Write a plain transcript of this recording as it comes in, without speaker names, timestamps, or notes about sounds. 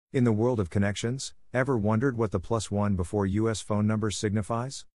In the world of connections, ever wondered what the +1 before US phone numbers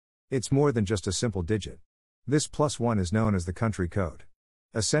signifies? It's more than just a simple digit. This +1 is known as the country code.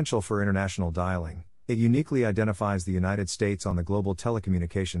 Essential for international dialing, it uniquely identifies the United States on the global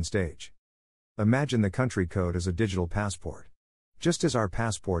telecommunication stage. Imagine the country code as a digital passport. Just as our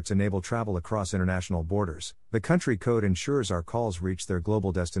passports enable travel across international borders, the country code ensures our calls reach their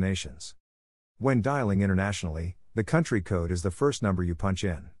global destinations. When dialing internationally, the country code is the first number you punch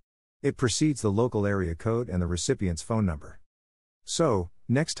in. It precedes the local area code and the recipient's phone number. So,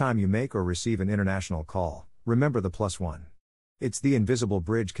 next time you make or receive an international call, remember the +1. It's the invisible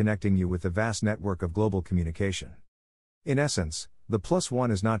bridge connecting you with the vast network of global communication. In essence, the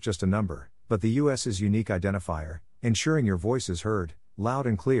 +1 is not just a number, but the US's unique identifier, ensuring your voice is heard, loud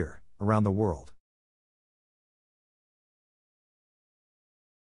and clear, around the world.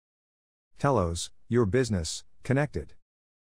 Teloz, your business, connected.